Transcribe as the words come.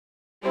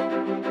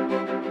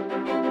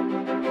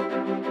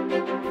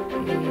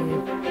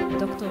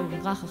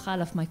Racha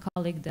Khalaf, my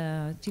colleague,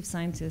 the chief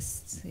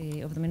scientist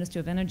of the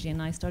Ministry of Energy,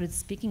 and I started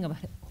speaking about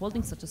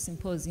holding such a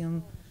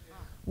symposium,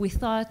 we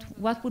thought,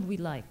 what would we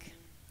like?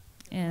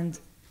 And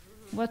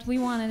what we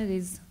wanted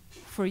is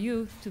for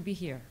you to be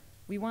here.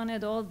 We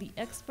wanted all the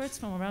experts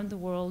from around the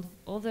world,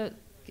 all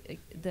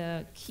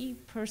the key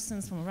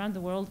persons from around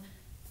the world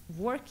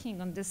working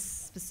on this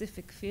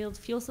specific field,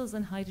 fuel cells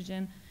and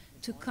hydrogen,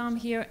 to come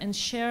here and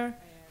share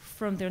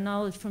from their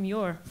knowledge, from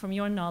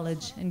your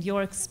knowledge and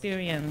your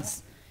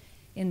experience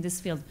in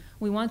this field.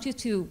 We want you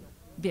to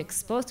be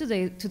exposed to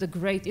the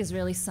great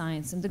Israeli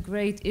science and the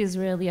great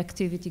Israeli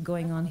activity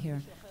going on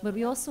here. But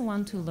we also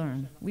want to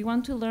learn. We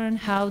want to learn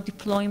how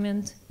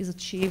deployment is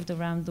achieved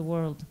around the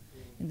world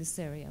in this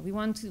area. We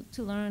want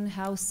to learn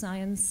how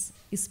science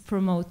is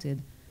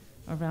promoted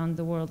around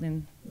the world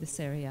in this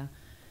area.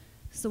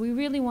 So we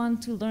really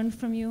want to learn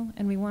from you,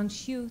 and we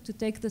want you to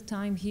take the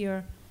time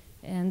here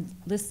and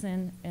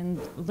listen and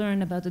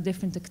learn about the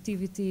different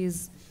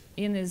activities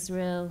in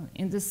Israel,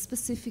 in this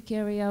specific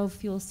area of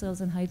fuel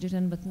cells and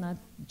hydrogen, but not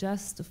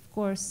just. Of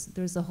course,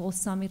 there's a whole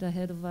summit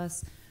ahead of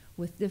us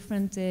with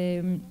different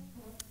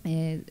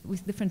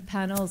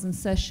panels and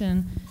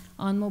sessions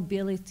on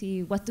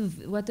mobility, what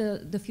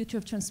the future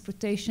of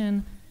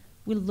transportation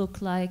will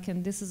look like.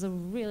 And this is a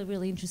really,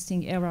 really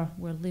interesting era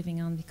we're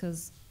living on,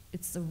 because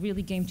it's a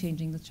really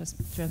game-changing, the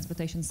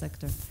transportation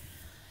sector.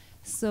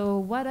 So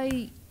what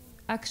I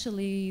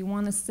actually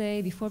want to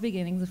say before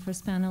beginning the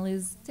first panel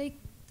is take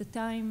the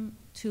time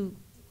to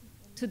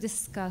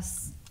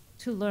discuss,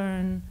 to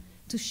learn,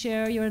 to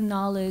share your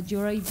knowledge,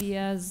 your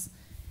ideas,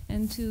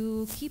 and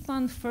to keep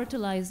on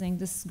fertilizing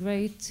this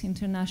great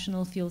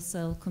international fuel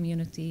cell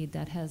community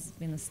that has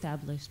been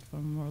established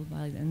from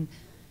worldwide. And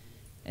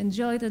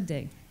enjoy the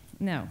day.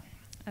 Now,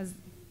 as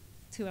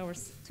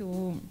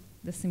to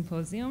the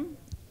symposium,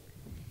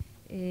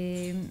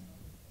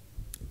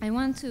 I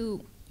want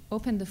to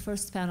open the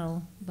first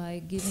panel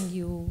by giving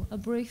you a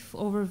brief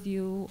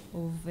overview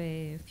of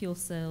fuel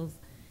cells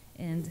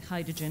and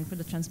hydrogen for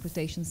the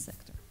transportation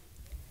sector.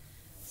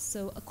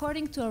 So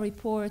according to a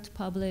report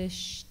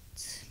published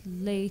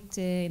late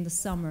in the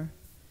summer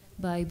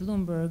by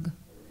Bloomberg,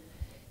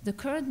 the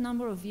current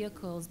number of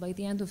vehicles by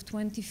the end of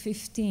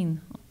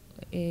 2015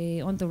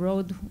 on the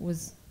road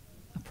was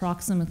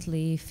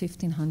approximately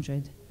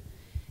 1,500.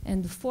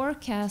 And the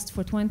forecast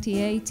for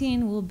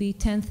 2018 will be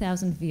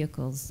 10,000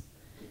 vehicles.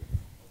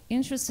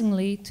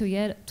 Interestingly,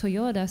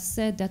 Toyota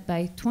said that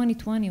by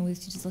 2020,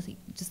 which is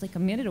just like a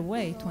minute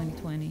away,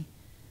 2020,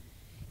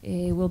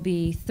 it will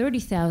be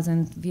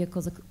 30,000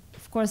 vehicles.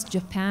 Of course,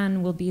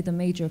 Japan will be the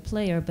major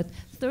player, but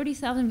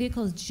 30,000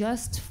 vehicles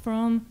just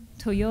from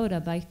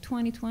Toyota by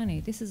 2020.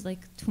 This is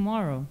like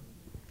tomorrow.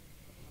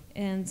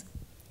 And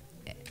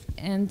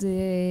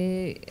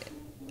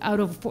out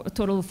of a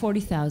total of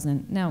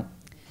 40,000. Now,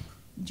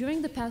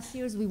 during the past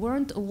years, we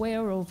weren't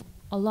aware of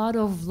a lot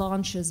of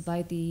launches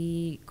by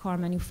the car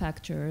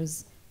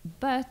manufacturers,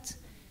 but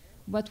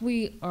what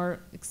we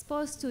are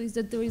exposed to is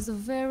that there is a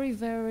very,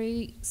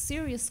 very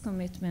serious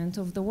commitment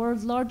of the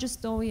world's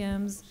largest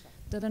OEMs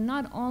that are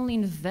not only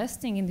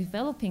investing in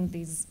developing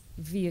these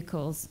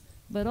vehicles,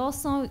 but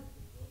also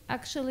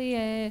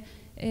actually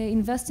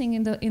investing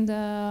in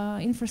the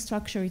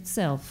infrastructure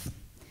itself.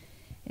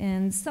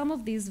 And some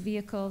of these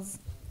vehicles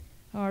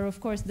are, of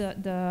course, the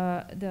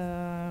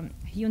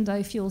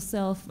Hyundai fuel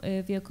cell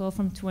vehicle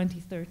from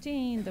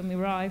 2013, the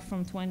Mirai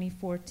from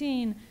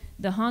 2014,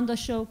 the Honda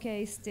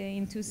showcased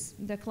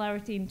the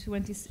Clarity in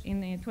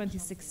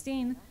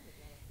 2016,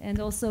 and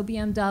also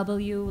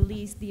BMW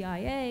leased the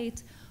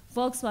i8.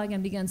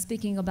 Volkswagen began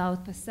speaking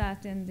about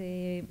Passat and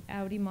the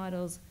Audi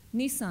models.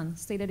 Nissan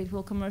stated it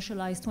will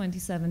commercialize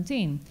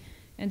 2017.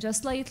 And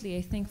just lately,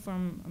 I think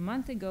from a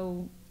month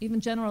ago, even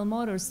General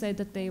Motors said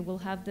that they will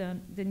have the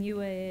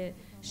new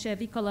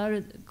Chevy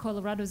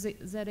Colorado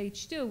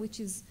ZH2, which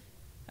is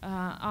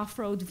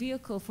off-road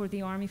vehicle for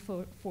the Army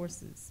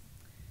forces.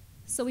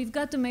 So we've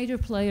got the major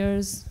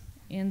players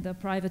in the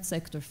private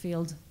sector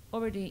field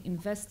already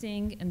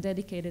investing and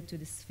dedicated to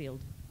this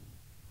field.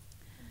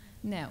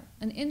 Now,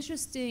 an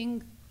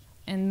interesting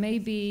and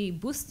maybe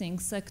boosting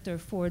sector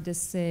for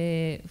this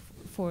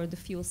for the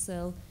fuel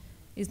cell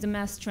is the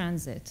mass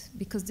transit,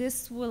 because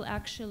this will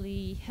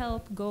actually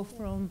help go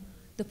from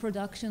the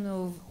production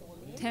of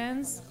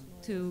tens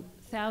to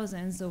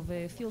thousands of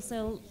fuel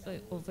cell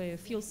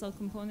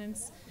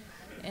components,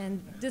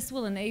 and this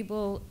will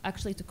enable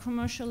actually to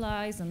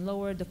commercialize and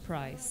lower the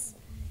price.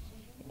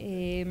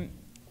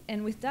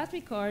 And with that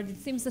regard, it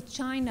seems that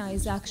China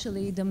is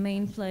actually the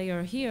main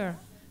player here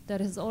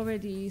that has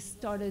already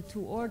started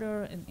to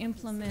order and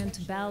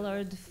implement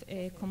Ballard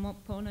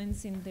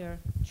components in their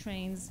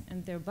trains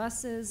and their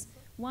buses.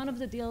 One of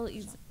the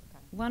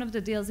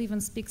deals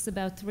even speaks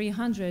about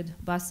 300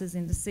 buses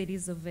in the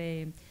cities of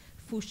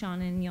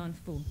Fushan and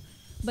Yunfu.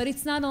 But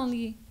it's not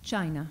only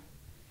China.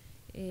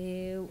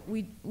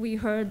 We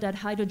heard that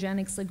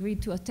Hydrogenics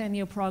agreed to a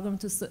 10-year program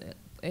to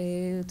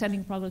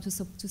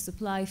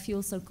supply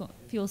fuel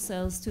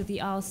cells to the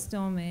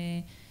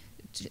Alstom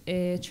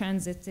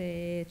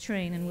transit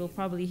train, and we'll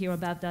probably hear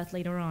about that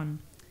later on.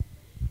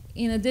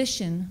 In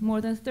addition,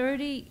 more than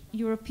 30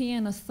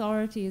 European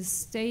authorities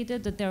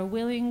stated that they're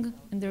willing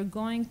and they're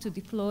going to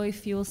deploy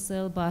fuel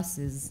cell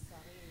buses.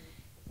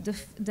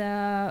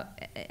 The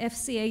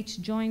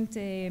FCH joint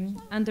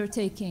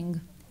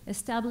undertaking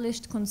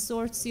established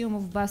consortium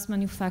of bus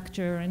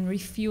manufacturer and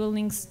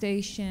refueling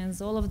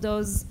stations, all of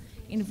those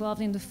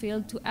involved in the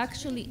field to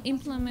actually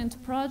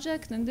implement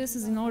project, and this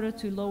is in order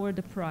to lower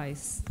the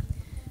price.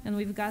 And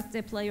we've got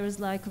the players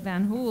like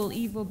Van Hool,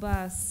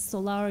 EvoBus,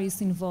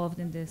 Solaris involved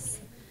in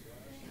this.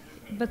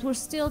 But we're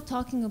still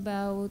talking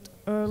about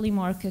early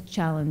market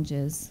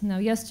challenges. Now,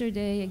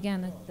 yesterday,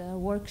 again, at the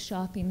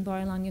workshop in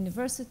Bar-Ilan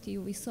University,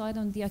 we saw it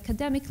on the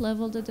academic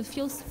level that the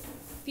fuel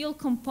cell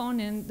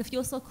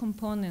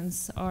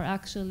components are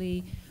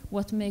actually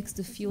what makes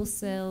the fuel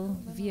cell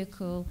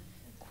vehicle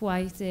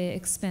quite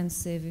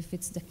expensive, if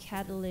it's the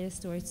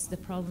catalyst or it's the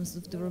problems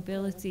of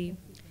durability.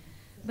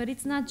 But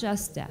it's not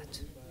just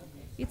that.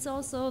 It's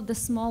also the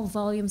small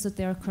volumes that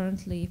they are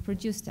currently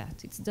produced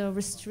at. It's the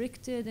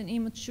restricted and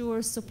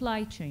immature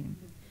supply chain.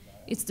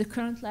 It's the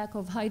current lack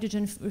of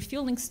hydrogen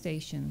refueling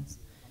stations.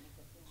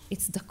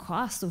 It's the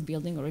cost of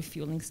building a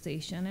refueling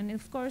station. And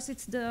of course,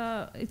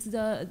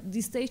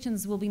 these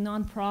stations will be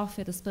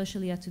non-profit,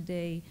 especially at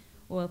today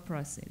oil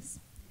prices.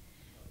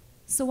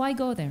 So why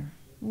go there?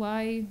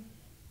 Why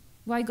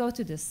go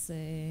to this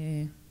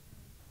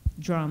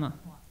drama?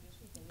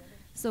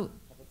 So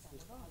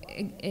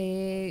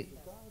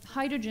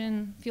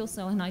hydrogen, fuel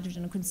cell and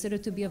hydrogen are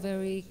considered to be a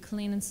very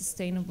clean and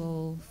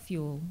sustainable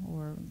fuel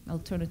or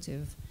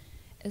alternative.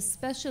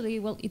 Especially,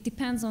 well, it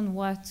depends on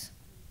what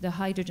the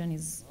hydrogen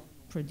is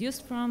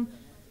produced from.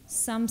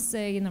 Some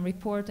say in a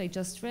report I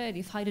just read,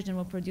 if hydrogen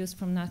were produced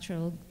from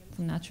natural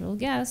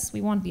gas,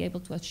 we won't be able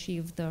to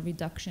achieve the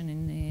reduction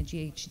in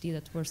GHG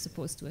that we're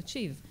supposed to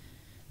achieve.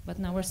 But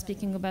now we're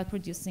speaking about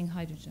producing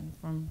hydrogen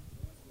from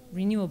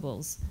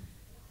renewables.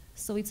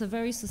 So it's a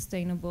very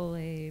sustainable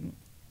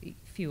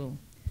fuel.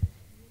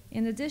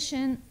 In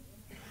addition,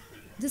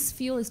 this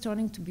fuel is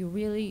starting to be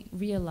really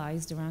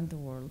realized around the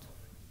world.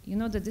 You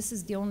know that this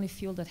is the only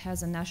fuel that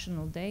has a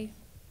national day.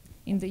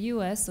 In the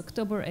US,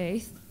 October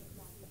 8th,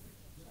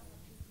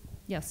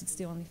 yes, it's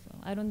the only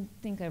fuel. I don't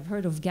think I've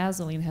heard of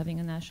gasoline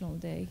having a national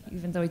day,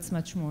 even though it's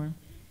much more.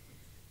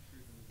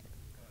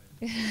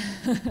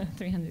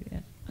 300,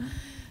 yeah.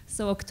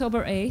 So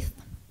October 8th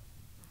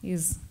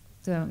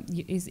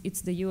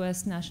it's the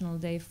US National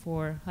Day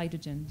for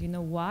Hydrogen. Do you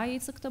know why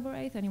it's October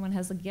 8th? Anyone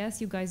has a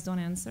guess? You guys don't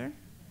answer?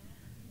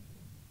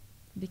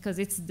 Because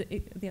it's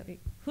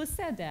who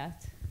said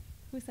that?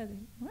 Who said it?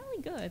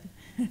 Really good.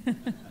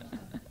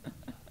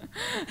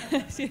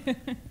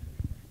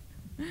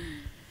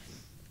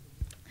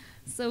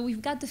 So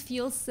we've got the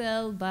fuel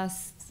cell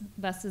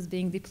buses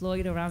being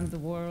deployed around the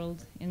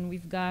world, and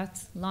we've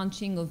got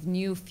launching of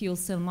new fuel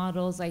cell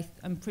models.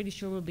 I'm pretty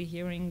sure we'll be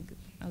hearing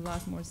a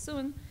lot more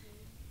soon.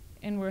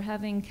 And we're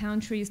having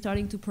countries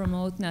starting to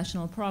promote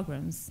national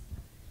programs.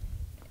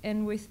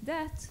 And with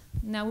that,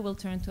 now we will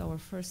turn to our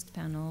first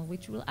panel,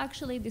 which will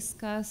actually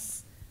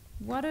discuss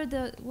what are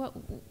the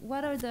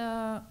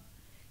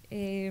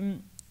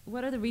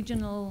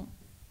regional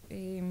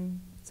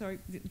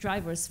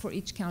drivers for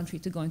each country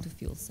to go into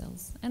fuel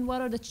cells, and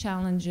what are the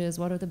challenges,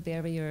 what are the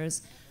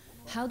barriers,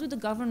 how do the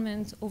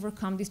government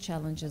overcome these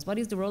challenges, what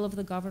is the role of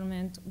the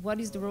government,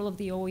 what is the role of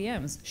the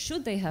OEMs,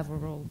 should they have a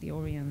role, the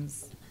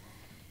OEMs?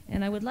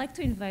 And I would like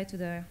to invite to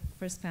the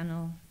first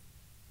panel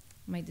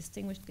my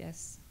distinguished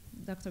guest,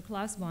 Dr.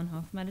 Klaus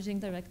Bonhoff, Managing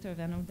Director of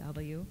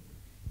NEDO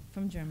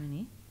from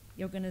Germany,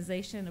 the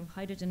Organization of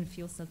Hydrogen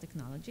Fuel Cell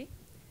Technology.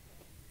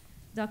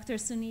 Dr.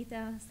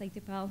 Sunita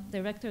Satyapal,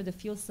 Director of the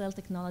Fuel Cell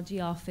Technology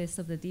Office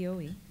of the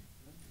DOE.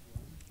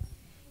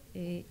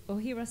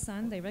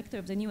 Ohira-san, Director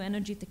of the New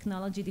Energy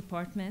Technology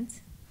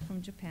Department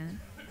from Japan.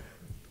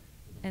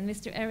 And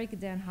Mr. Eric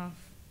Denhoff,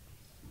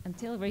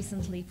 until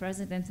recently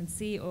President and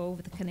CEO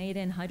of the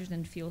Canadian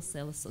Hydrogen Fuel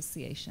Cell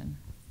Association.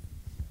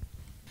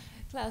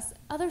 Klaus,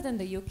 other than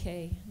the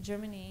UK,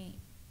 Germany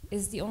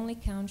is the only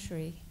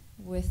country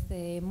with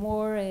a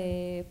more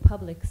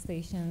public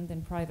station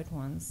than private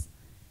ones.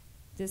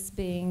 This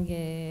being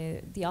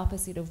the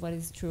opposite of what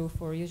is true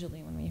for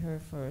usually when we hear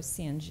for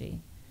CNG.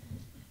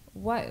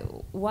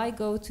 Why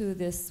go to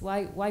this?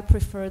 Why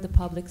prefer the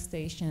public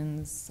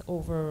stations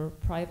over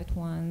private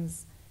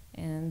ones?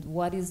 And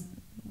what is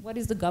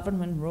the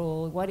government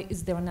role? What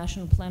is their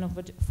national plan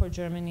for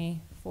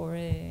Germany for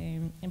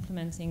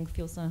implementing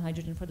fuel cell and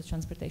hydrogen for the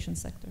transportation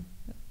sector?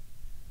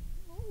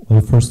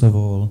 Well, first of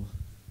all,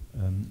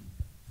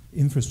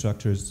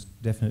 infrastructure is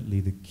definitely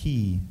the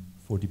key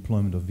for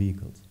deployment of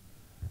vehicles.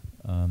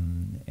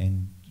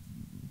 And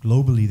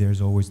globally, there's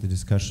always the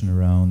discussion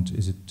around,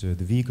 is it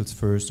the vehicles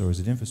first or is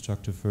it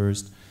infrastructure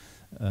first?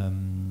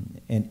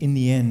 And in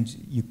the end,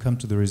 you come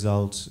to the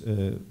result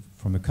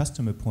from a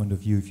customer point of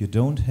view, if you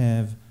don't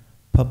have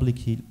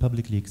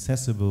publicly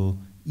accessible,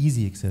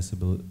 easy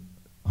accessible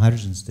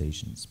hydrogen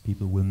stations,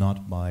 people will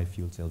not buy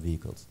fuel cell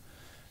vehicles.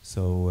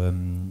 So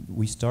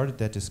we started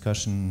that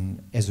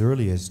discussion as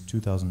early as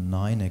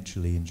 2009,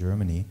 actually, in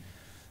Germany.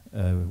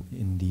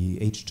 in the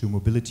H2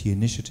 Mobility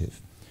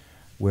Initiative,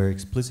 where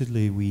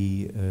explicitly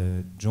we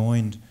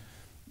joined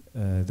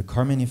the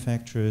car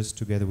manufacturers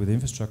together with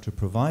infrastructure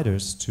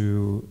providers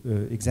to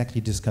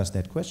exactly discuss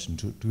that question,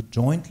 to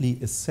jointly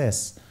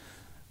assess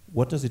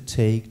what does it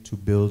take to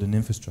build an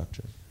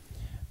infrastructure.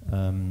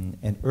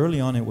 And early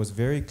on it was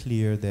very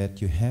clear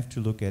that you have to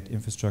look at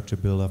infrastructure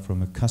build-up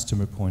from a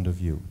customer point of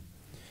view.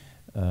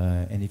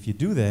 And if you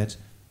do that,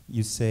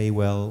 you say,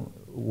 well,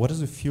 what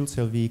does a fuel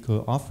cell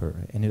vehicle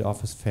offer? And it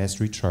offers fast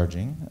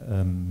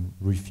recharging,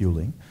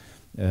 refueling.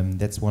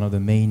 That's one of the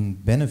main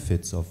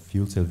benefits of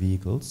fuel cell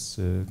vehicles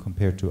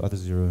compared to other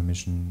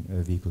zero-emission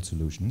vehicle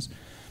solutions.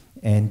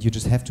 And you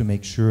just have to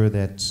make sure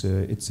that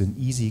it's an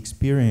easy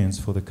experience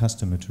for the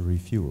customer to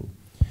refuel.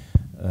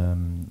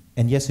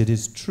 And yes, it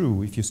is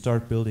true, if you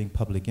start building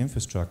public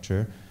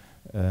infrastructure,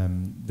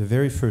 the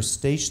very first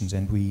stations,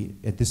 and we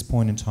at this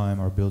point in time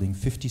are building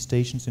 50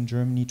 stations in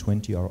Germany,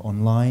 20 are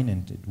online,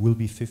 and it will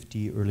be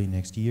 50 early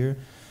next year.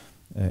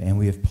 And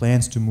we have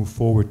plans to move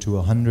forward to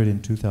 100 in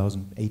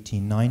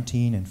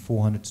 2018-19 and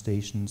 400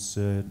 stations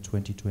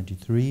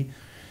 2023.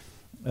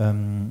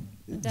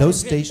 Those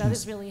stations. That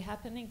is really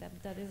happening.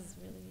 That is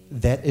really.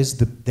 That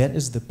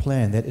is the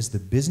plan. That is the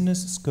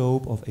business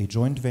scope of a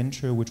joint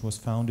venture which was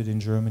founded in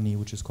Germany,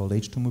 which is called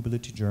H2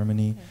 Mobility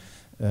Germany,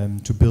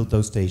 to build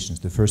those stations.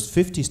 The first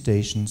 50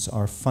 stations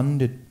are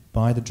funded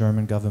by the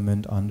German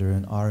government under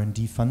an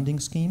R&D funding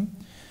scheme,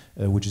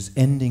 which is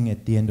ending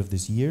at the end of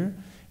this year.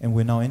 And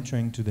we're now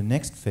entering to the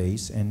next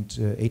phase, and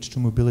H2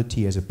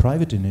 Mobility as a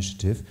private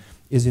initiative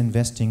is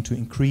investing to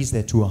increase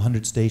that to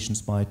 100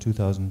 stations by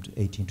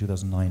 2018,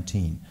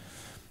 2019.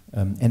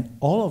 And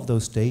all of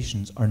those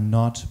stations are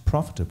not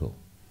profitable.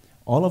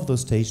 All of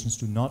those stations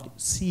do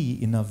not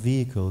see enough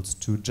vehicles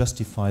to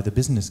justify the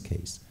business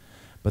case.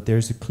 But there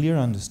is a clear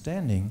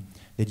understanding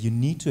that you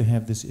need to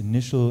have this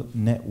initial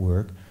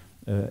network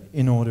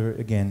in order,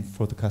 again,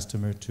 for the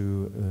customer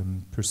to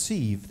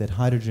perceive that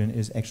hydrogen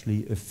is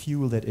actually a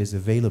fuel that is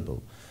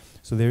available.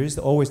 So there is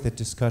always that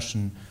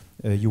discussion,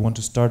 you want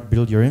to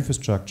build your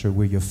infrastructure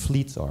where your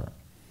fleets are.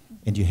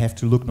 And you have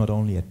to look not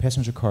only at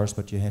passenger cars,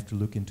 but you have to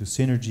look into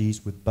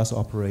synergies with bus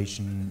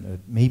operation,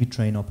 maybe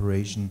train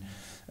operation.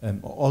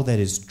 All that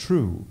is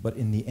true, but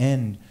in the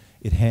end,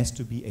 it has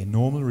to be a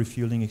normal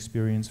refueling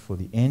experience for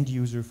the end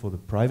user, for the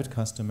private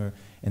customer,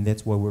 and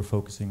that's why we're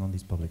focusing on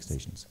these public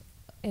stations.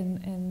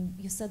 And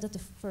you said that the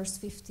first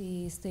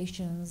 50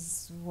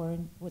 stations were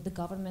the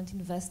government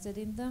invested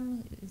in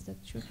them. Is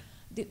that true?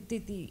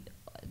 Did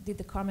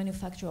the car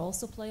manufacturer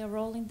also play a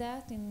role in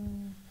that?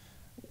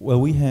 Well,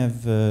 we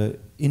have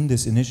in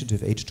this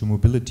initiative H2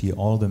 Mobility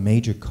all the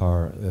major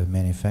car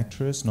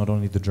manufacturers, not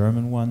only the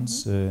German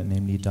ones,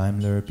 namely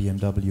Daimler,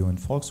 BMW, and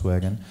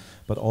Volkswagen,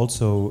 but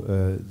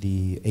also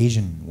the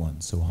Asian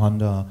ones. So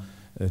Honda,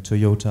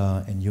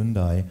 Toyota, and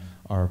Hyundai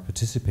are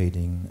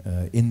participating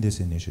in this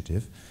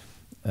initiative.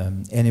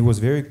 And it was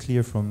very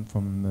clear from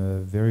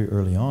very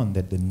early on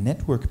that the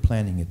network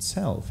planning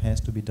itself has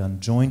to be done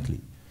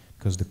jointly,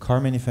 because the car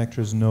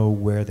manufacturers know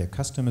where their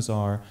customers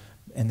are,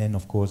 and then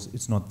of course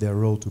it's not their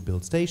role to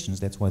build stations.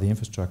 That's why the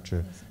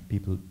infrastructure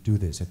people do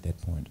this at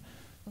that point.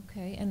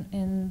 Okay,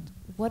 and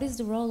what is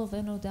the role of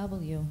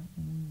NOW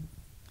in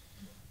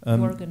the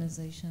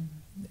organization?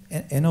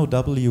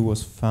 NOW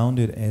was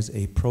founded as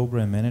a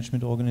program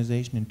management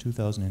organization in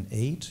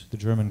 2008. The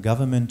German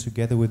government,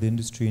 together with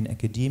industry and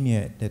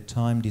academia at that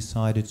time,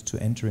 decided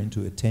to enter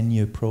into a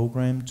 10-year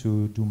program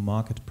to do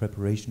market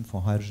preparation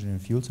for hydrogen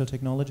and fuel cell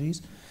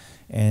technologies.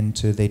 And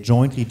they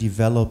jointly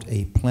developed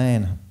a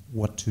plan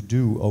what to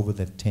do over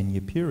that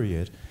 10-year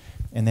period.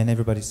 And then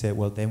everybody said,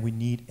 well, then we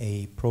need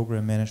a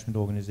program management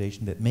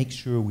organization that makes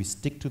sure we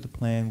stick to the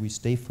plan, we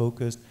stay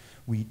focused,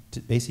 we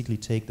basically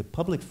take the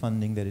public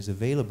funding that is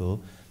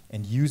available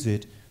and use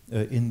it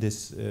in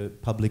this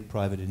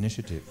public-private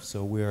initiative.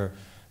 So we're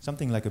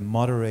something like a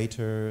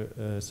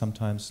moderator,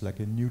 sometimes like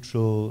a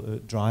neutral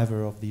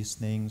driver of these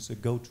things, a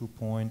go-to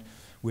point.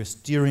 We're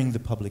steering the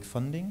public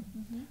funding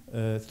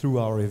through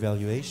our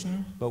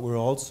evaluation, but we're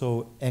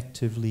also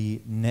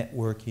actively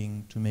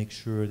networking to make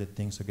sure that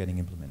things are getting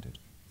implemented.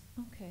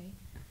 Okay.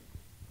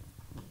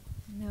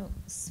 Now,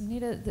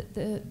 Sunita,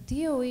 the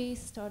DOE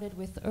started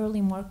with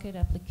early market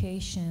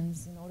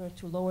applications in order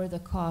to lower the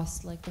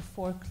cost, like the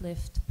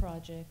forklift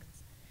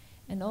project.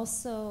 And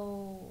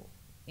also,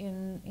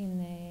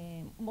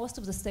 most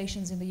of the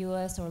stations in the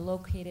US are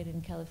located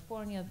in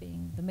California,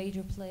 being the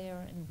major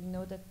player, and we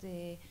know that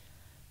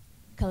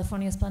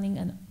California is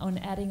planning on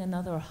adding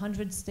another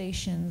 100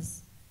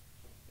 stations.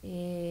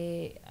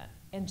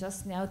 And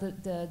just now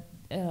the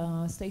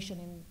station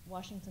in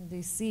Washington,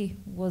 D.C.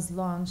 was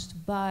launched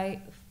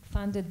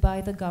funded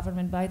by the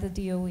government, by the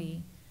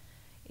DOE.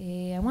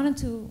 I wanted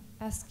to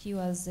ask you,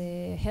 as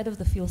a head of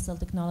the Fuel Cell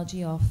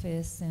Technology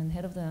Office and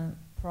head of the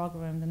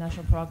program, the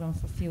National Program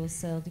for Fuel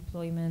Cell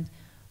Deployment,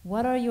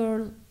 what are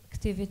your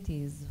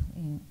activities?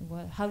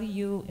 How do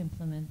you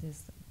implement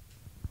this?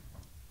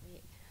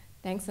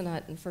 Thanks,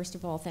 Anat, and first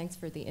of all, thanks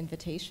for the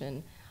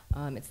invitation.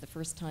 It's the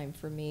first time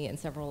for me and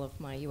several of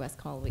my US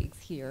colleagues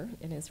here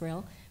in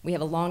Israel. We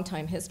have a long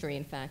time history,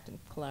 in fact, in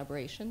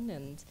collaboration,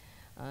 and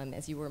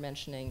as you were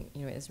mentioning,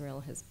 Israel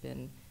has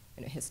been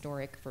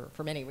historic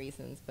for many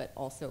reasons, but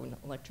also in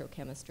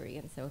electrochemistry,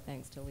 and so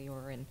thanks to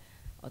Lior and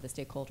the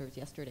stakeholders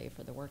yesterday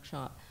for the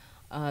workshop.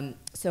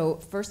 So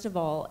first of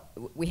all,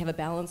 we have a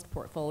balanced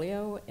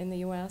portfolio in the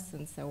US,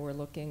 and so we're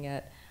looking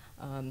at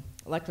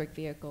electric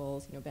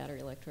vehicles, battery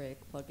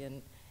electric,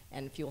 plug-in,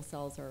 and fuel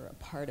cells are a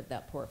part of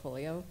that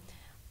portfolio.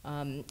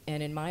 And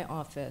in my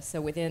office,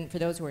 so for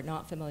those who are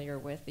not familiar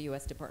with the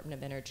US Department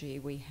of Energy,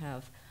 we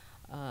have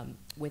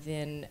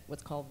within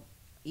what's called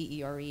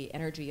EERE,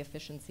 Energy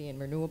Efficiency and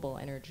Renewable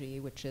Energy,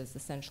 which is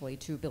essentially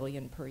 $2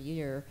 billion per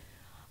year,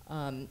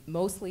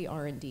 mostly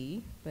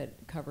R&D, but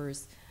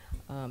covers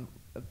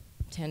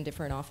 10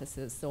 different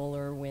offices,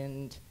 solar,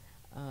 wind,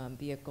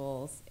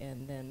 vehicles,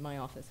 and then my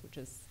office, which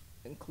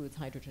includes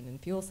hydrogen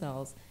and fuel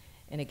cells.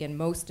 And again,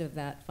 most of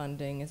that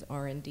funding is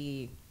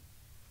R&D.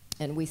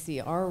 And we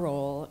see our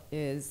role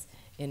is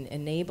in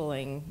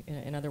enabling,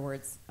 in other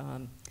words,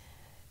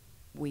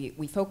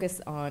 we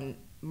focus on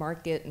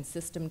market and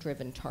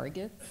system-driven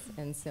targets.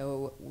 And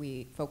so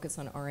we focus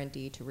on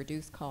R&D to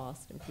reduce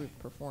cost, improve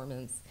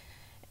performance,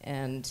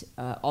 and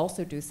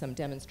also do some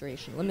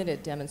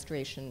limited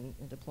demonstration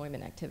and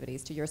deployment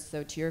activities.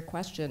 So to your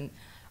question,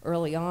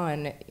 early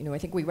on, I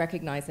think we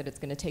recognize that it's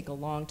going to take a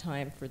long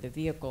time for the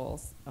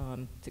vehicles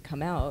to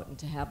come out and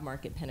to have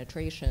market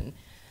penetration.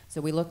 So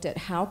we looked at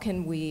how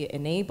can we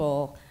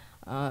enable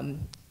a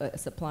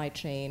supply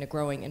chain, a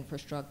growing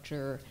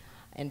infrastructure,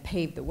 and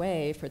pave the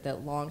way for the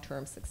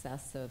long-term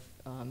success of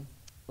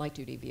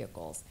light-duty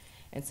vehicles.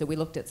 And so we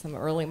looked at some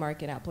early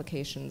market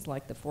applications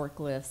like the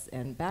forklifts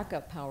and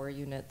backup power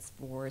units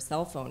for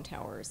cell phone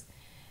towers.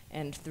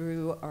 And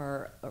through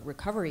our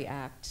Recovery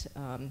Act,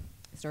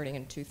 starting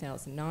in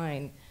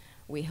 2009,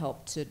 we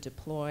helped to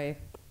deploy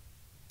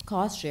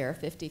cost share,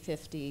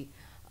 50-50,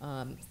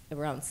 around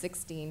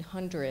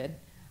 1,600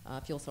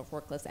 fuel cell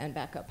forklifts and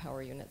backup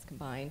power units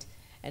combined.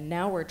 And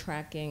now we're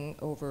tracking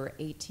over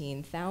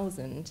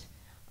 18,000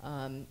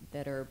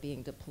 that are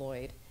being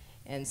deployed.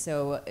 And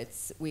so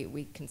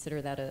we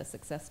consider that a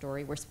success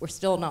story. We're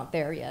still not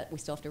there yet. We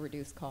still have to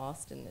reduce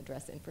cost and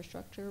address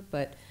infrastructure,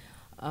 but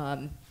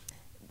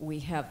we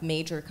have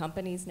major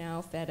companies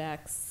now,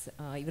 FedEx,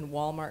 even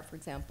Walmart, for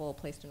example,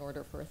 placed an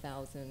order for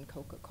 1,000,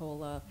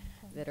 Coca-Cola,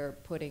 that are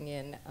putting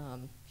in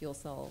fuel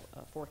cell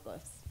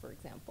forklifts, for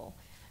example.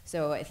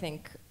 So I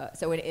think,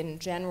 in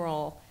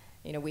general,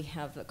 we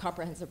have a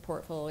comprehensive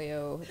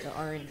portfolio, the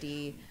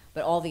R&D,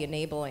 but all the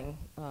enabling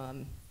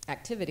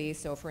activities.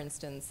 So for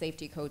instance,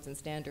 safety codes and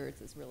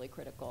standards is really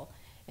critical.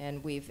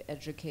 And we've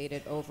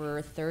educated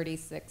over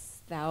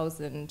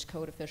 36,000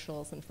 code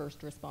officials and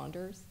first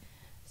responders.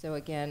 So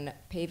again,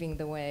 paving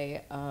the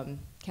way.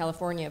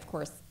 California, of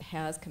course,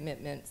 has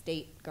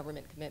state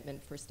government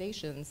commitment for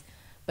stations,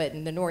 but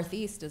in the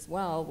Northeast as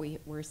well,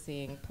 we're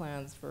seeing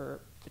plans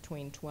for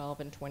between 12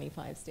 and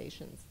 25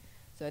 stations.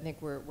 So I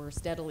think we're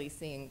steadily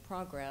seeing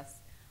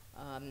progress,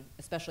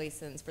 especially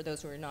since, for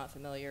those who are not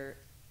familiar,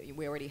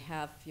 we already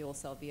have fuel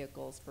cell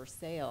vehicles for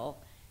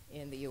sale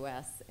in the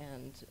US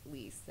and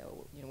lease.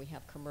 So we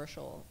have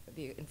commercial,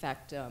 in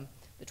fact,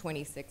 the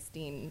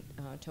 2016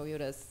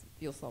 Toyota's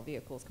fuel cell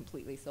vehicles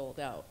completely sold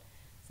out.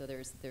 So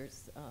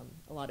there's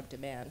a lot of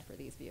demand for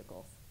these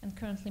vehicles. And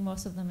currently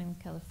most of them in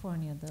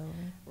California, though.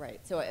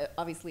 Right, so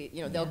obviously,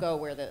 they'll go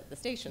where the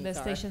stations are.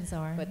 The stations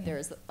are, But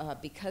there's,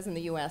 because in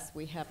the US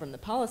we have, from the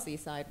policy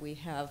side, we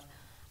have,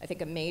 I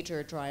think, a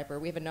major driver.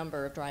 We have a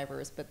number of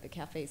drivers, but the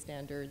CAFE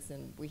standards,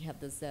 and we have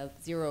the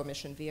zero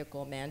emission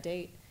vehicle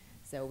mandate.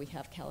 So we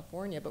have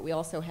California, but we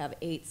also have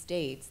 8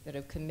 states that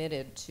have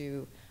committed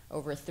to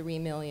over 3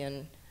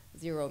 million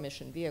zero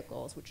emission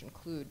vehicles, which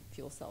include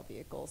fuel cell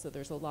vehicles. So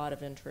there's a lot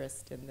of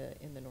interest in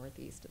the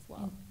Northeast as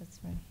well. Yeah, that's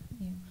right.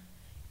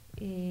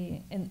 Yeah.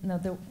 And now,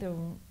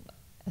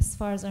 as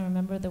far as I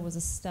remember, there was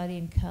a study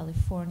in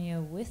California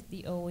with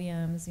the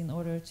OEMs in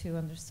order to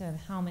understand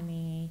how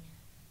many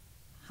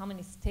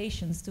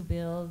stations to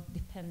build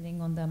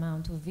depending on the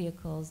amount of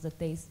vehicles that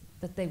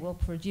they will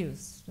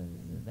produce. So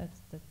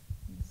that's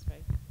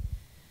right.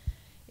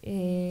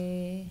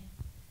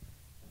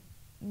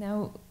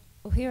 Now,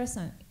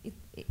 Ohira-san,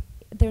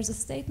 there's a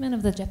statement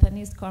of the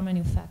Japanese car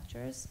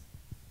manufacturers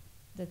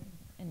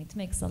and it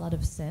makes a lot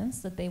of sense,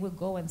 that they will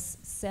go and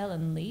sell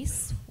and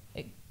lease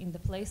in the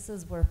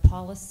places where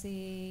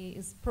policy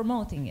is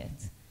promoting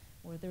it,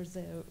 where there's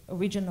a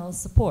original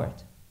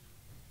support.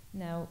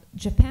 Now,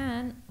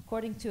 Japan,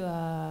 according to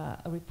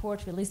a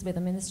report released by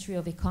the Ministry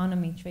of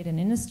Economy, Trade and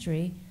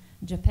Industry,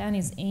 Japan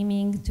is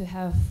aiming to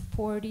have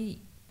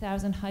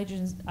 40,000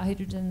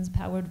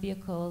 hydrogen-powered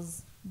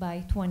vehicles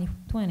by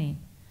 2020.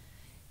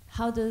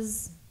 How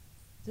does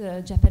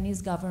the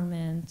Japanese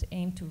government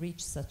aim to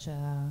reach such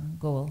a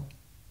goal?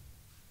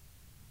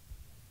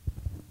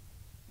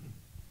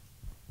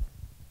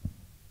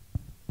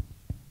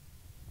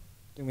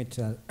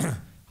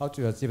 How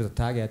to achieve the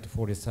target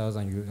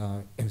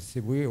 40,000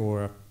 MCV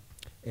or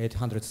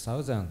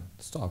 800,000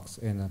 stocks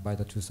by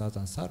the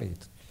 2030?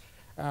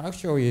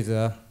 Actually,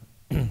 the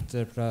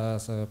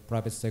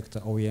private sector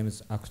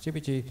OEM's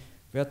activity,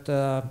 but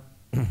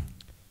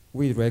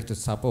we'd like to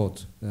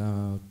support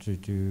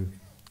to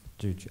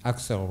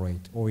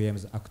accelerate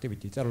OEM's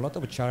activity. There are a lot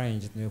of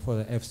challenges for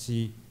the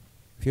FC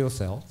fuel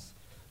cells.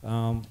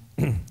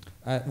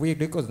 We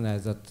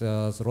recognize that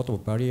there's a lot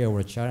of barrier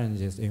or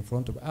challenges in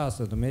front of us,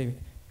 and maybe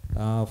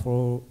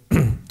for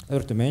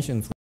to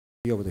mention for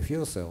of the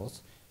fuel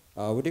cells,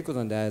 we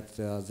recognize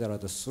that there are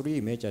the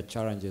three major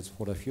challenges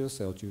for the fuel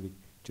cell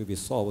to be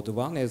solved.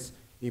 One is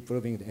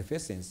improving the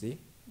efficiency.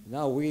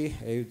 Now we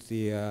use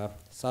the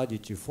 30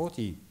 to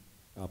 40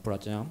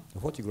 platinum,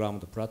 40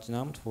 grams of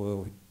platinum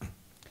for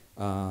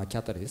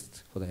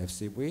catalyst for the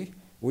FCV.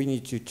 We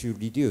need to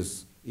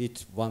reduce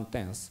it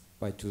 1/10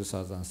 by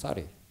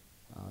 2030.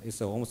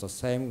 It's almost the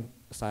same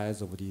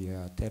size of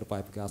the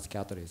tailpipe gas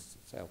catalyst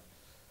itself.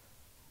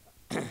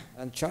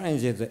 And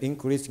challenge is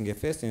increasing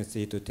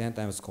efficiency to 10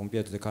 times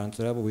compared to the current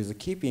level with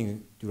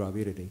keeping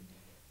durability.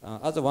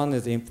 Other one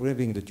is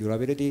improving the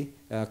durability.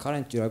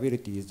 Current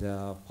durability is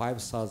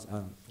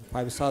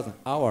 5,000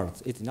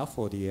 hours. It's enough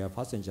for the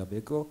passenger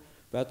vehicle,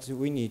 but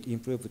we need to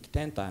improve it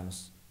 10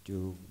 times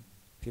to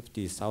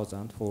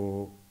 50,000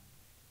 for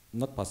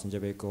not passenger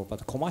vehicle,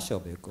 but commercial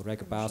vehicle,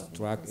 like bus,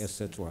 truck,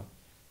 etc.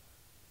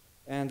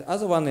 And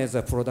other one is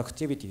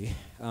productivity.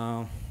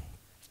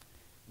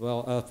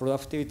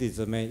 Productivity is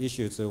the main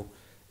issue. So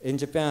in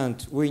Japan,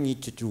 we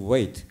need to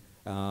wait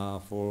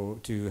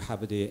to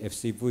have the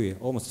FCV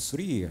almost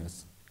 3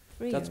 years.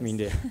 That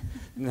means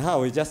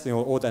now we just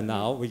order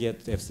now, we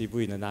get the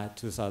FCV in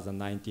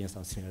 2019,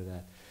 something like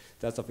that.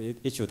 That's the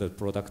issue of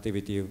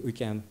productivity.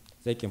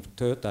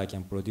 Toyota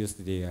can produce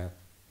the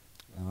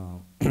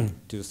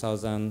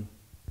 2,000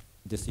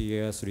 this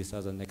year,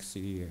 3,000 next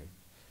year.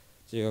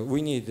 So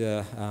we need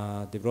to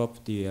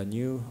develop the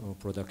new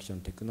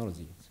production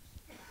technologies.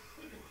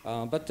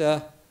 But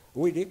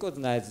we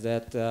recognize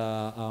that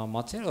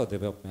material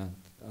development,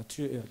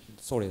 to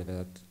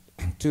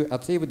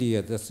achieve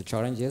these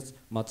challenges,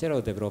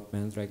 material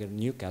development, like a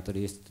new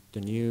catalyst,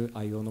 the new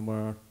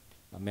ionomer,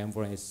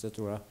 membrane,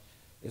 etc.,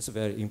 is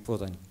very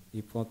important.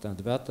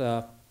 But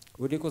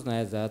we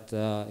recognize that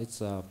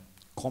it's a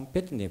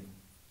competitive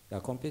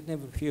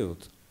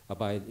field.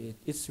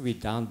 It's to be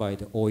done by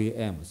the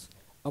OEMs.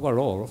 Our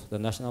role, the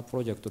national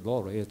project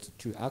role, is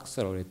to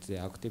accelerate the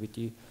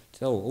activity.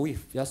 So we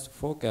just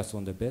focus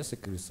on the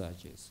basic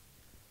researches.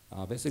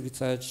 Basic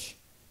research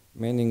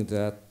meaning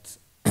that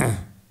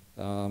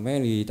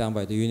mainly done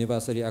by the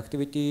university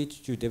activity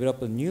to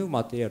develop a new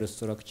material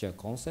structure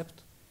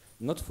concept,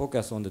 not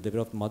focus on the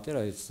developed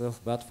material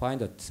itself, but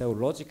find a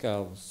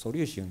theoretical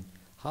solution,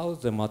 how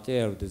the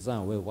material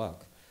design will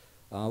work.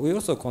 We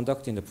also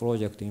conducting the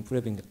project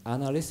improving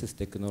analysis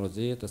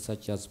technology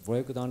such as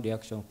breakdown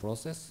reaction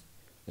process,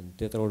 and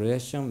data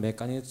relation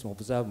mechanism,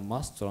 observe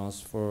mass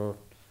transfer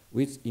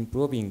with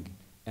improving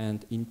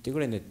and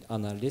integrated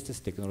analysis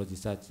technology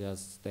such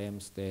as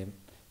STEM,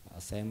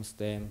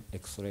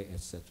 X-ray,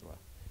 etc.,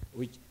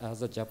 which as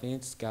the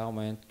Japanese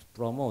government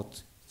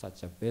promote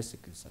such a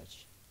basic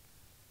research.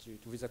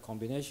 With a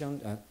combination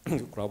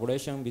and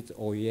collaboration with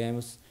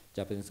OEMs,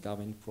 Japanese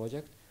government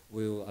project,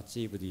 we will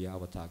achieve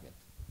our target.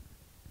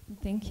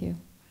 Thank you.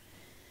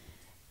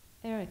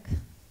 Eric.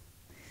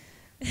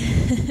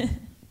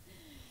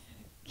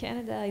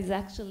 Canada is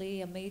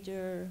actually a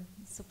major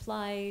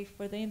supply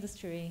for the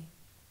industry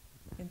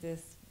in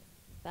this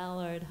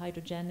Ballard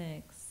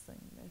hydrogenics.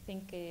 And I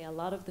think a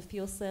lot of the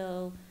fuel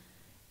cells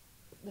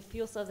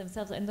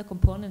themselves and the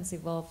components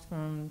evolved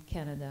from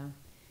Canada.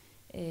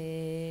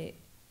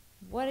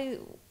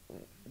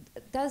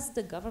 Does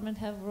the government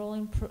have a role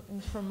in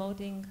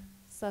promoting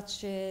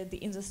such the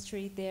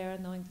industry there,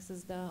 knowing this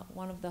is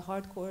one of the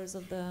hardcores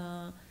of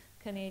the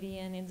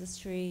Canadian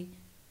industry?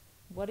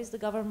 What is the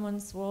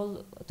government's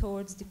role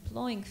towards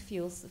deploying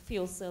fuel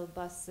cell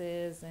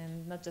buses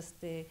and not just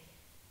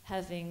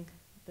having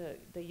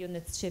the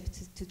units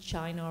shipped to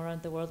China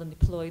around the world and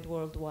deployed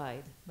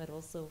worldwide, but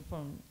also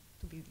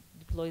to be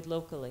deployed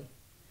locally?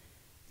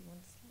 Do you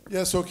want to start?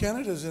 Yeah, so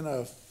Canada's in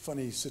a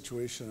funny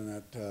situation in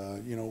that,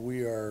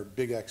 we are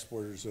big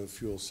exporters of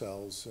fuel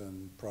cells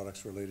and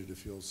products related to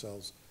fuel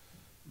cells,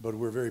 but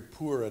we're very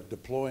poor at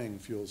deploying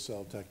fuel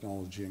cell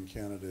technology in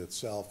Canada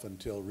itself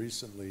until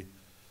recently.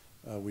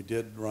 We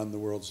did run the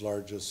world's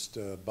largest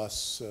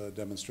bus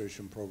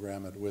demonstration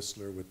program at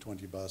Whistler with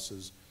 20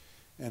 buses,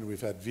 and we've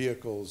had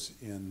vehicles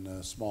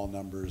in small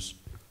numbers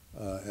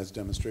as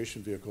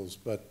demonstration vehicles,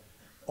 but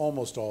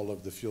almost all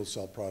of the fuel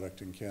cell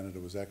product in Canada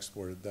was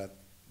exported.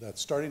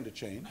 That's starting to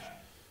change.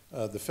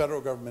 The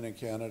federal government in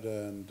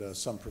Canada and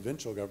some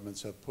provincial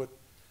governments have put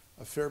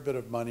a fair bit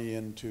of money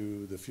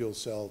into the fuel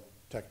cell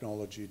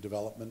technology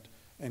development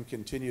and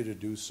continue to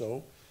do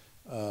so,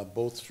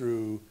 both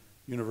through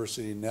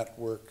university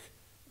network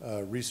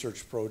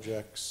research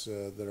projects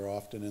that are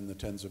often in the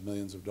tens of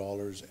millions of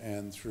dollars,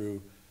 and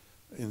through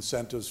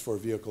incentives for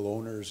vehicle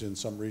owners in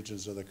some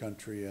regions of the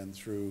country, and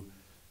through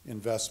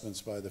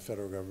investments by the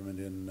federal government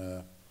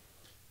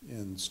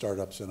in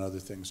startups and other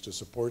things to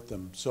support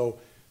them. So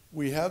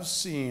we have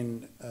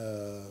seen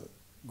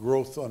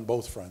growth on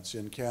both fronts.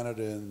 In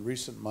Canada, in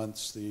recent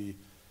months, the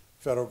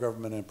federal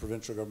government and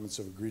provincial governments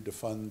have agreed to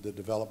fund the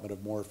development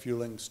of more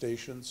fueling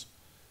stations.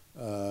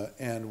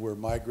 And we're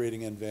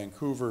migrating in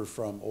Vancouver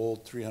from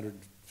old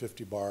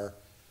 350 bar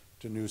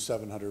to new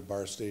 700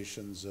 bar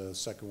stations,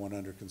 second one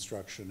under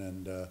construction,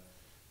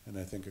 and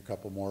I think a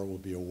couple more will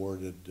be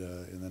awarded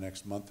in the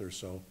next month or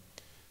so.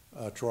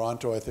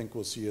 Toronto, I think,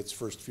 will see its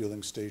first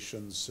fueling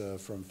stations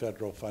from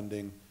federal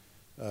funding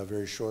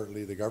very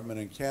shortly. The government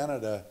in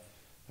Canada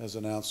has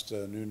announced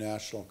a new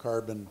national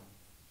carbon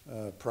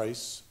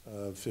price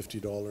of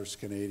 $50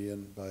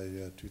 Canadian by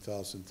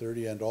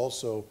 2030, and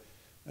also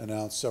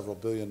announced several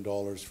 $billion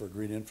for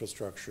green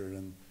infrastructure.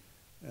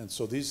 And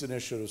so these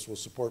initiatives will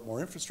support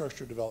more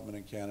infrastructure development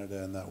in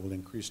Canada, and that will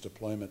increase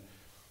deployment.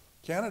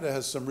 Canada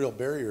has some real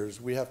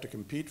barriers. We have to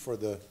compete for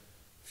the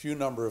few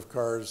number of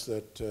cars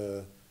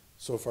that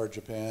so far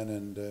Japan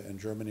and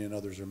Germany and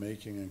others are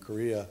making, and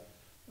Korea,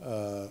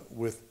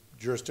 with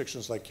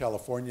jurisdictions like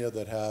California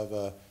that have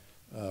a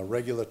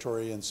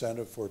regulatory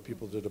incentive for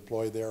people to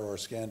deploy there, or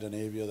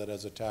Scandinavia that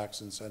has a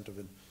tax incentive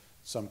in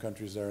some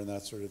countries there and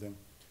that sort of thing.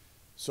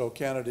 So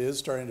Canada is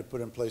starting to put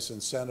in place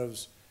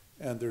incentives,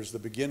 and there's the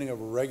beginning of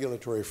a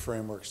regulatory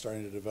framework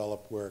starting to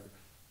develop where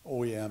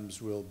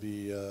OEMs will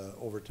be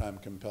over time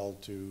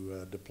compelled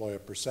to deploy a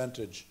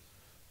percentage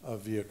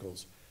of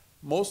vehicles.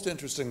 Most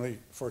interestingly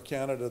for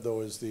Canada,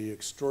 though, is the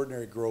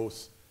extraordinary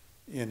growth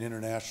in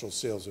international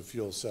sales of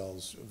fuel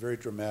cells, very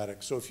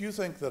dramatic. So if you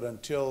think that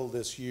until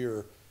this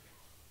year,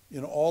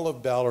 in all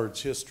of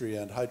Ballard's history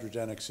and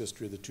Hydrogen's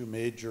history, the two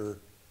major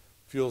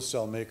fuel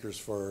cell makers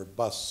for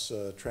bus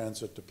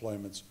transit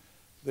deployments,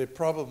 they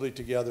probably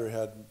together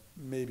had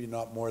maybe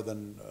not more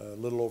than a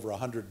little over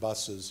 100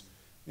 buses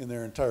in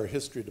their entire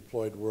history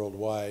deployed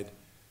worldwide.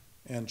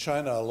 And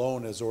China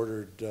alone has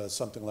ordered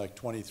something like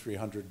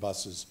 2,300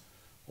 buses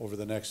over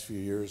the next few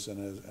years.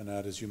 And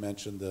as you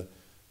mentioned, the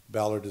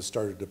Ballard has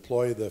started to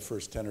deploy. The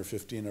first 10 or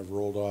 15 have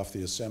rolled off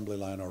the assembly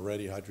line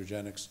already.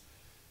 Hydrogen's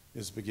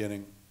is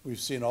beginning. We've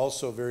seen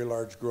also very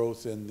large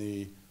growth in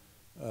the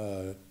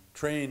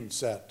train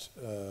set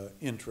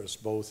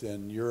interest, both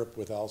in Europe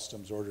with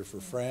Alstom's order for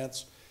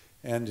France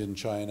and in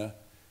China.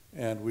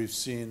 And we've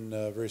seen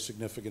very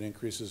significant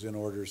increases in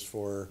orders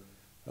for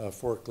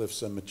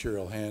forklifts and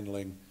material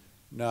handling,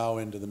 now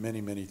into the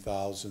many, many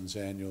thousands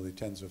annually,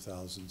 tens of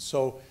thousands.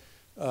 So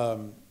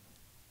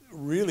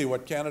really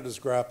what Canada's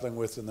grappling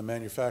with in the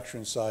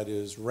manufacturing side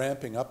is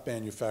ramping up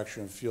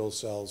manufacturing of fuel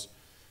cells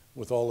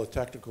with all the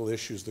technical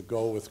issues that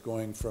go with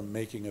going from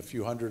making a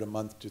few hundred a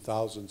month to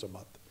thousands a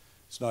month.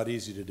 It's not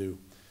easy to do.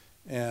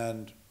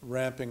 And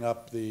ramping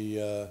up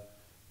the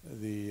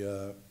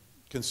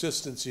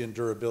consistency and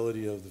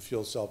durability of the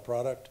fuel cell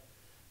product,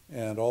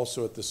 and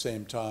also at the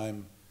same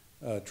time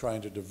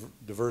trying to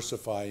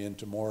diversify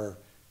into more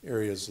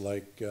areas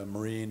like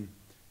marine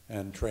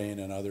and train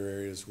and other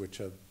areas which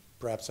have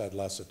perhaps had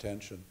less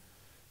attention.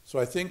 So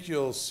I think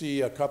you'll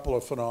see a couple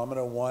of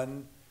phenomena.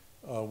 One,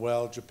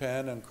 while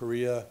Japan and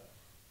Korea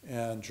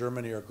and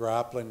Germany are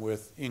grappling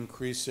with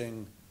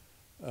increasing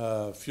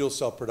fuel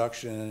cell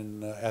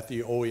production at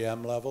the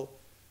OEM level,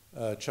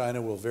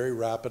 China will very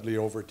rapidly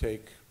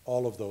overtake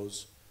all of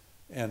those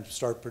and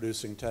start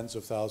producing tens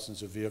of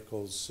thousands of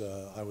vehicles,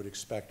 I would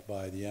expect,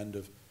 by the end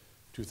of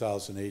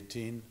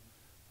 2018.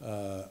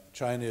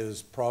 China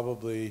is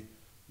probably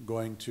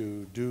going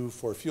to do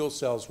for fuel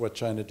cells what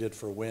China did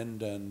for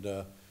wind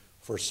and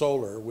for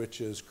solar,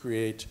 which is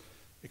create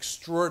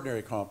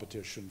extraordinary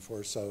competition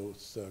for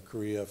South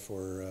Korea,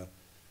 for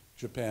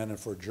Japan, and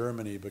for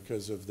Germany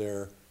because of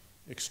their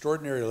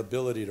extraordinary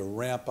ability to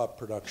ramp up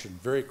production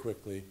very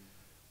quickly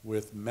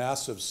with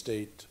massive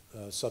state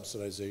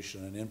subsidization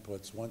and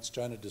inputs. Once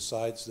China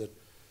decides that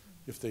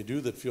if they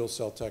do that fuel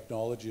cell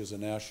technology is a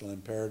national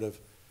imperative,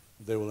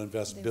 they will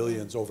invest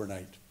billions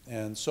overnight.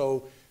 And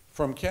so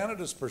from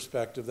Canada's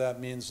perspective, that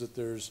means that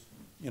there's,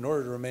 in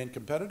order to remain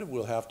competitive,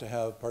 we'll have to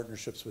have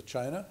partnerships with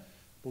China,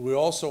 but we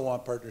also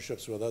want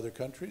partnerships with other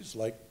countries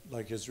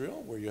like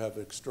Israel, where you have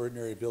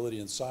extraordinary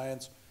ability in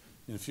science,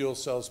 in fuel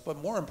cells, but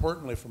more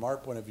importantly from our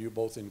point of view,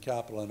 both in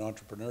capital and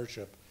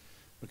entrepreneurship,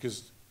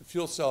 because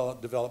fuel cell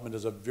development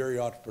is a very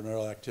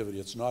entrepreneurial activity.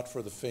 It's not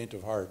for the faint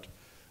of heart.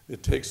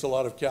 It takes a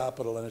lot of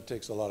capital and it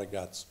takes a lot of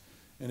guts.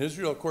 And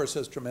Israel, of course,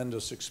 has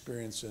tremendous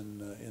experience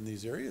in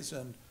these areas.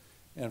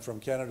 And from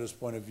Canada's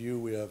point of view,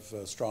 we have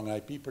strong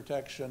IP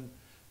protection.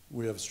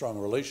 We have a strong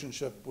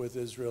relationship with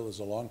Israel as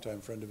a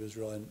longtime friend of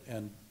Israel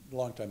and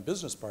longtime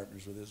business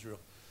partners with Israel.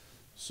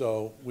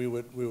 So we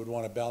would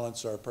want to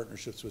balance our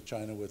partnerships with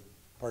China with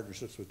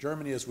partnerships with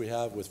Germany, as we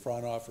have with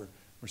Fraunhofer,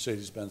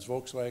 Mercedes-Benz,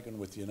 Volkswagen,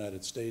 with the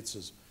United States,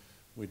 as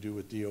we do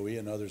with DOE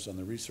and others on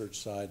the research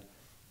side,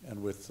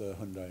 and with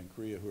Hyundai and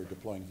Korea, who are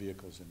deploying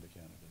vehicles into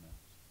Canada now.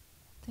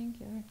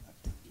 Thank you.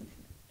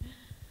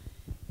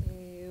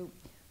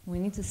 We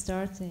need to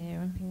start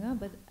ramping up,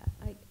 but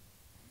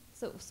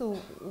so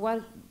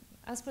what,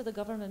 as for the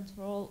government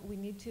role, we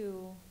need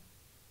to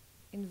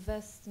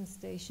invest in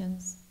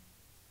stations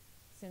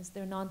since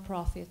they're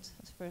non-profit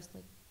at first,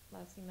 like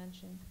Klaus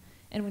mentioned,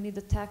 and we need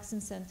the tax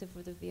incentive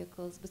for the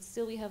vehicles, but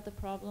still we have the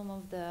problem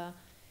of the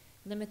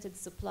limited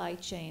supply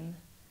chain.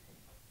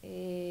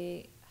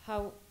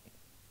 How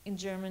in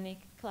Germany,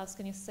 Klaus,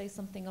 can you say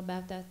something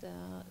about that,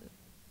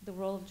 the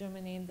role of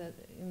Germany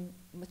in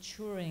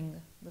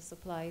maturing the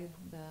supply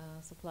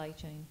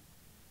chain?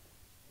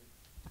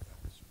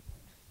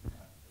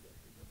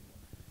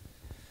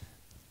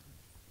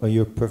 Well,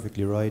 you're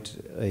perfectly right.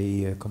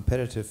 A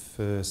competitive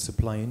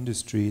supply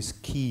industry is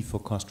key for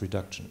cost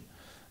reduction.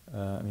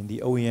 I mean,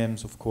 the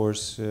OEMs, of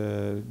course,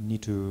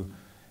 need to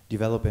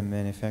develop and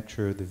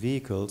manufacture the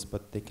vehicles,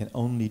 but they can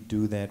only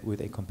do that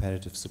with a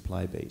competitive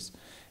supply base.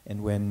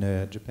 And when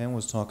Japan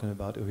was talking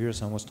about,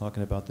 Ohira-san was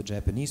talking about the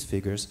Japanese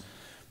figures,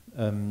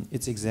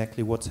 it's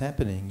exactly what's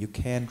happening. You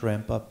can't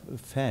ramp up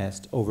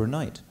fast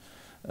overnight.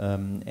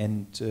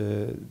 And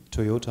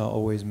Toyota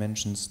always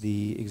mentions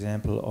the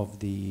example of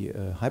the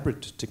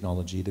hybrid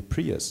technology, the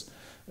Prius,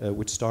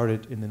 which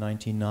started in the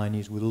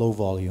 1990s with low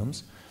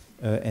volumes,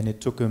 and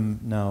it took them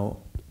now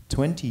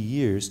 20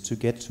 years to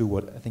get to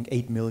what I think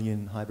 8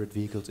 million hybrid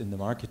vehicles in the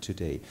market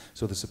today.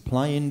 So the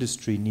supply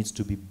industry needs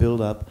to be built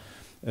up.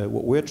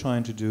 What we're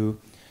trying to do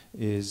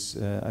is,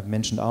 I've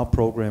mentioned our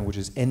program, which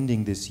is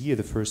ending this year,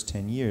 the first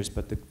 10 years,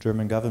 but the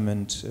German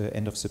government,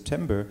 end of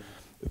September,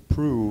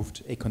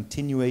 approved a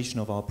continuation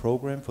of our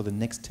program for the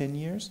next 10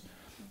 years.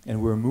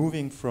 And we're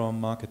moving from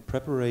market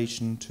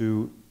preparation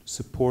to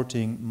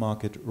supporting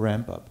market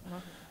ramp-up.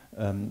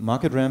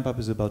 Market ramp-up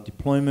is about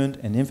deployment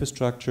and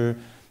infrastructure.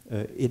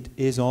 It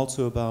is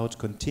also about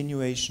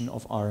continuation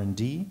of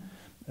R&D,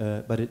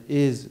 but it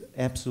is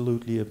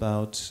absolutely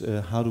about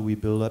how do we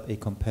build up a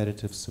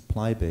competitive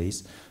supply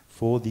base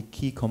for the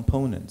key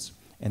components.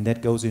 And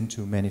that goes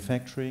into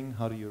manufacturing,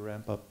 how do you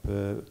ramp up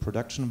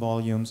production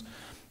volumes,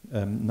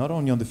 not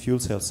only on the fuel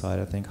cell side.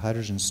 I think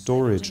hydrogen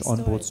storage,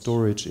 onboard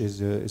storage is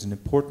an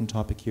important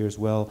topic here as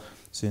well,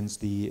 since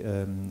the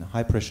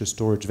high pressure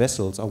storage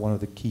vessels are one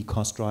of the key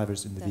cost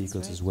drivers in the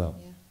vehicles as well.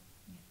 Yeah.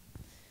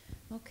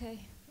 Yeah. Okay,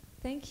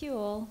 thank you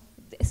all.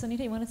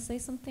 Sunita, you want to say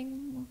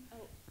something?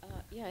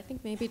 Yeah, I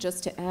think maybe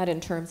just to add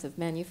in terms of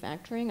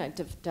manufacturing, I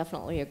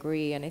definitely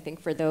agree. And I think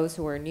for those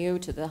who are new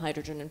to the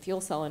hydrogen and fuel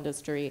cell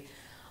industry,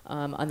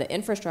 on the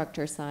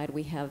infrastructure side,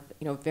 we have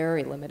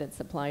very limited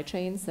supply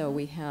chain. So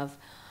we have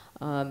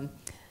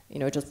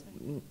just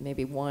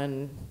maybe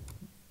one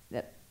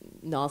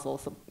nozzle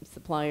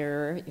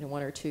supplier,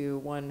 one or two,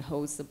 one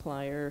hose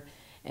supplier.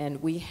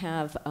 And we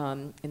have,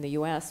 in the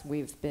US,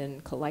 we've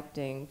been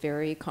collecting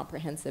very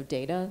comprehensive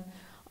data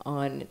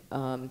on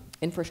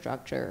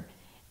infrastructure.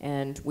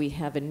 And we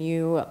have a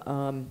new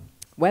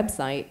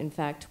website. In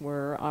fact,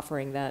 we're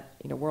offering that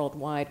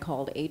worldwide,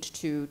 called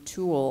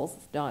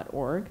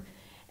h2tools.org.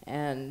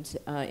 And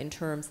in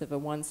terms of a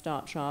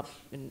one-stop shop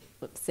in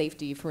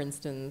safety, for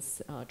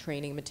instance,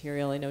 training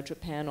material, I know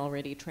Japan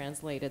already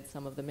translated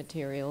some of the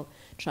material.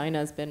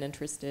 China's been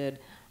interested,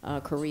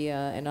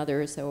 Korea and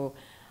others. So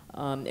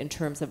in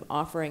terms of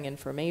offering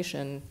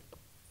information,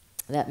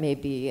 that may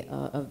be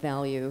of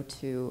value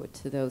to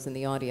those in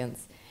the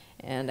audience.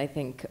 And I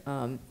think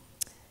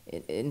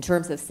in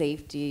terms of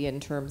safety, in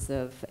terms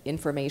of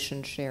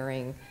information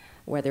sharing,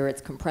 whether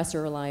it's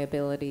compressor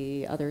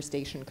reliability, other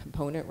station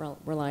component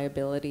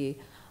reliability,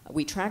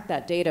 we track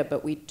that data,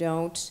 but we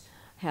don't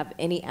have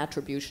any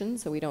attribution,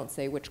 so we don't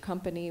say which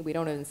company, we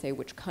don't even say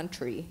which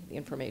country the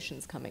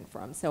information's coming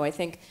from. So I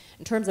think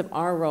in terms of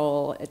our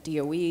role at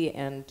DOE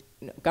and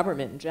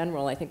government in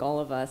general, I think all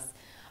of us,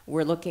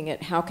 we're looking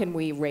at how can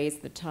we raise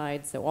the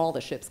tide so all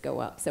the ships go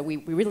up. So we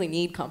really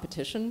need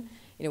competition.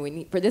 We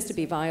need, for this to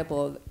be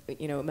viable,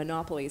 a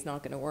monopoly is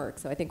not going to work.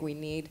 So I think we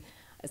need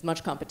as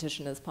much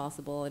competition as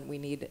possible, and we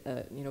need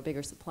a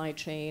bigger supply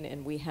chain.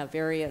 And we have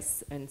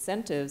various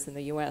incentives in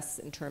the U.S.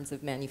 in terms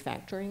of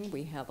manufacturing.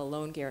 We have a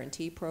loan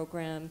guarantee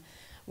program.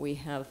 We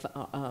have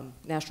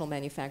National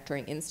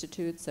Manufacturing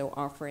Institute, so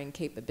offering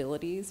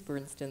capabilities, for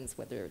instance,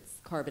 whether it's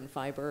carbon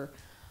fiber,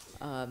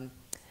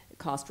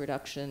 cost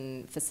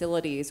reduction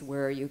facilities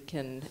where you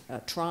can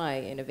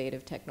try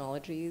innovative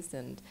technologies.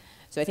 And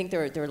so I think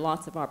there are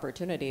lots of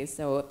opportunities.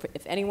 So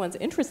if anyone's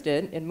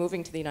interested in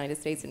moving to the United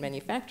States in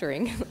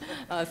manufacturing,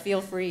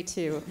 feel free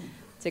to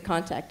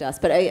contact us.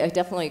 But I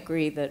definitely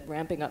agree that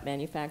ramping up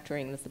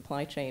manufacturing in the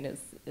supply chain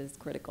is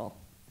critical.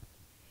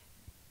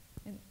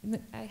 And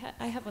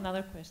I have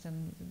another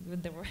question.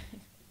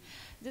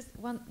 Just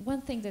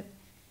one thing that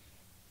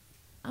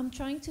I'm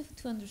trying to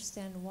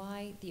understand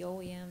why the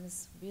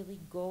OEMs really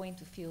go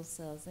into fuel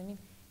cells. I mean,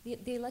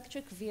 the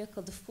electric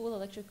vehicle, the full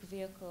electric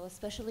vehicle,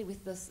 especially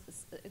with the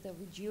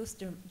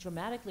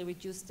dramatically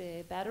reduced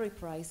battery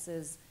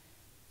prices,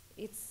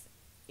 it's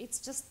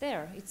just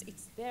there.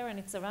 It's there and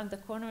it's around the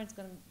corner. It's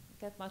going to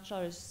get much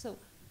larger.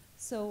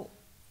 So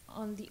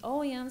on the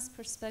OEM's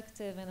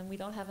perspective, and we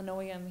don't have an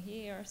OEM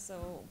here,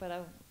 but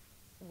I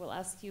will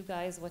ask you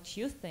guys what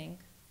you think.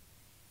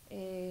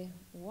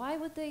 Why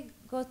would they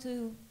go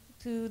to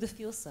the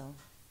fuel cell?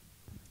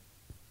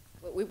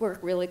 Well, we work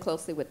really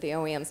closely with the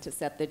OEMs to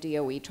set the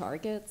DOE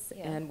targets,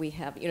 and we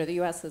have, the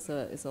U.S.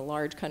 is a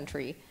large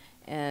country,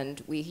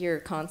 And we hear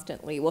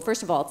constantly, well,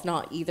 first of all, it's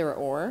not either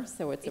or,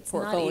 so it's a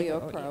portfolio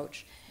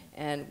approach.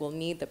 And we'll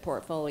need the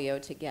portfolio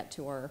to get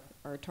to our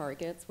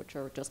targets, which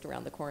are just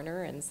around the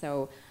corner. And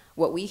so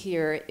what we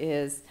hear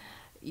is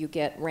you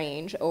get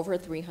range, over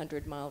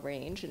 300-mile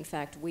range. In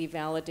fact, we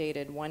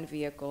validated one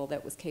vehicle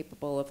that was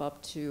capable of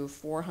up to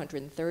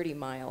 430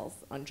 miles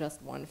on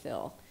just one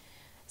fill.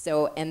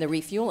 So, and the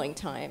refueling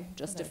time,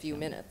 just a few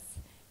minutes.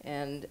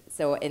 And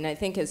so, and I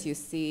think as you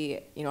see,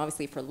 you know,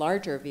 obviously for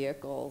larger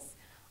vehicles,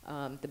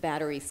 the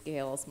battery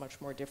scales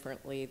much more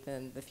differently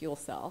than the fuel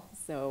cell.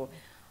 So,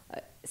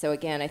 so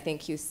again, I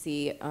think you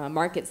see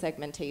market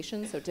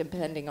segmentation. So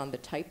depending on the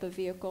type of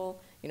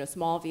vehicle, you know,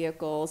 small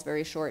vehicles,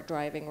 very short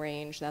driving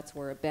range, that's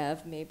where a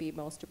BEV may be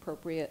most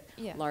appropriate.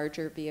 Yeah.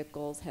 Larger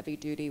vehicles, heavy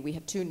duty. We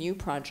have 2 new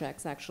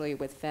projects actually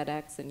with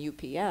FedEx and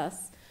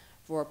UPS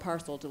for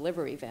parcel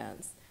delivery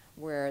vans,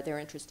 where they're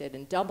interested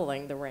in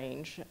doubling the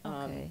range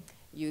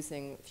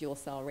using fuel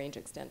cell range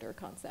extender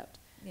concept.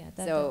 Yeah,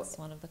 that's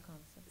one of the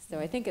concepts. So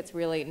I think it's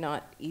really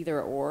not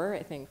either or.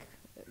 I think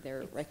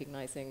they're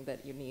recognizing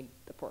that you need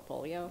the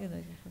portfolio,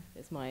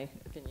 is my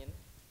opinion.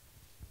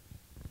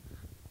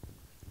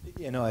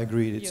 Yeah, no, I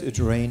agree. It's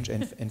range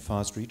and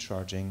fast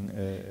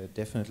recharging,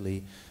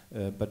 definitely.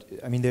 But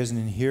I mean, there's an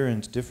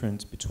inherent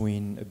difference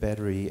between a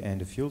battery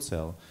and a fuel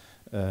cell.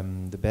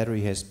 The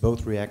battery has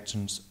both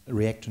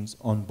reactions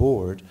on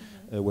board,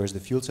 whereas the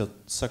fuel cell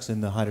sucks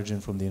in the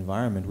hydrogen from the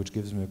environment, which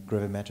gives them a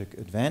gravimetric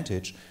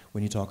advantage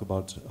when you talk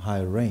about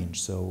higher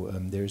range. So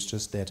there's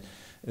just that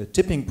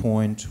tipping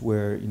point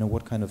where, you know,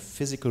 what kind of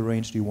physical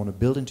range do you want to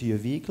build into your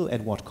vehicle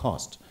at what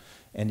cost?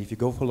 And if you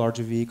go for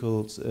larger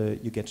vehicles,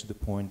 you get to the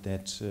point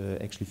that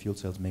actually fuel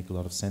cells make a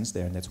lot of sense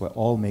there, and that's why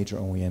all major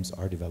OEMs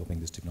are developing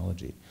this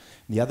technology.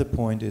 And the other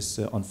point is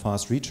on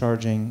fast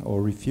recharging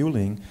or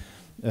refueling.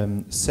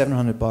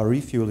 700 bar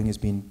refueling has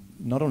been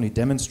not only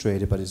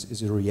demonstrated, but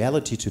is a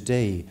reality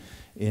today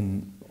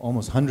in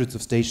almost hundreds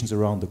of stations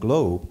around the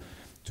globe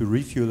to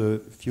refuel a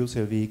fuel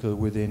cell vehicle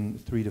within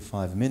 3 to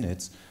 5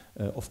 minutes.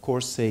 Of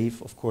course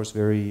safe, of course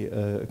very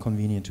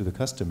convenient to the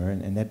customer,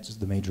 and that's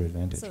the major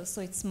advantage.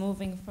 So it's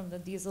moving from the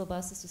diesel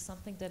buses to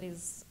something that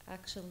is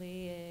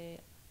actually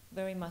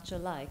very much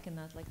alike, and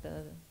not like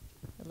the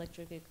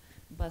electric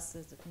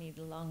buses that need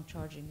long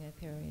charging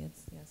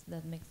periods. Yes,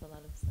 that makes a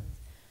lot of sense.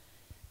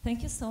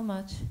 Thank you so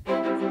much.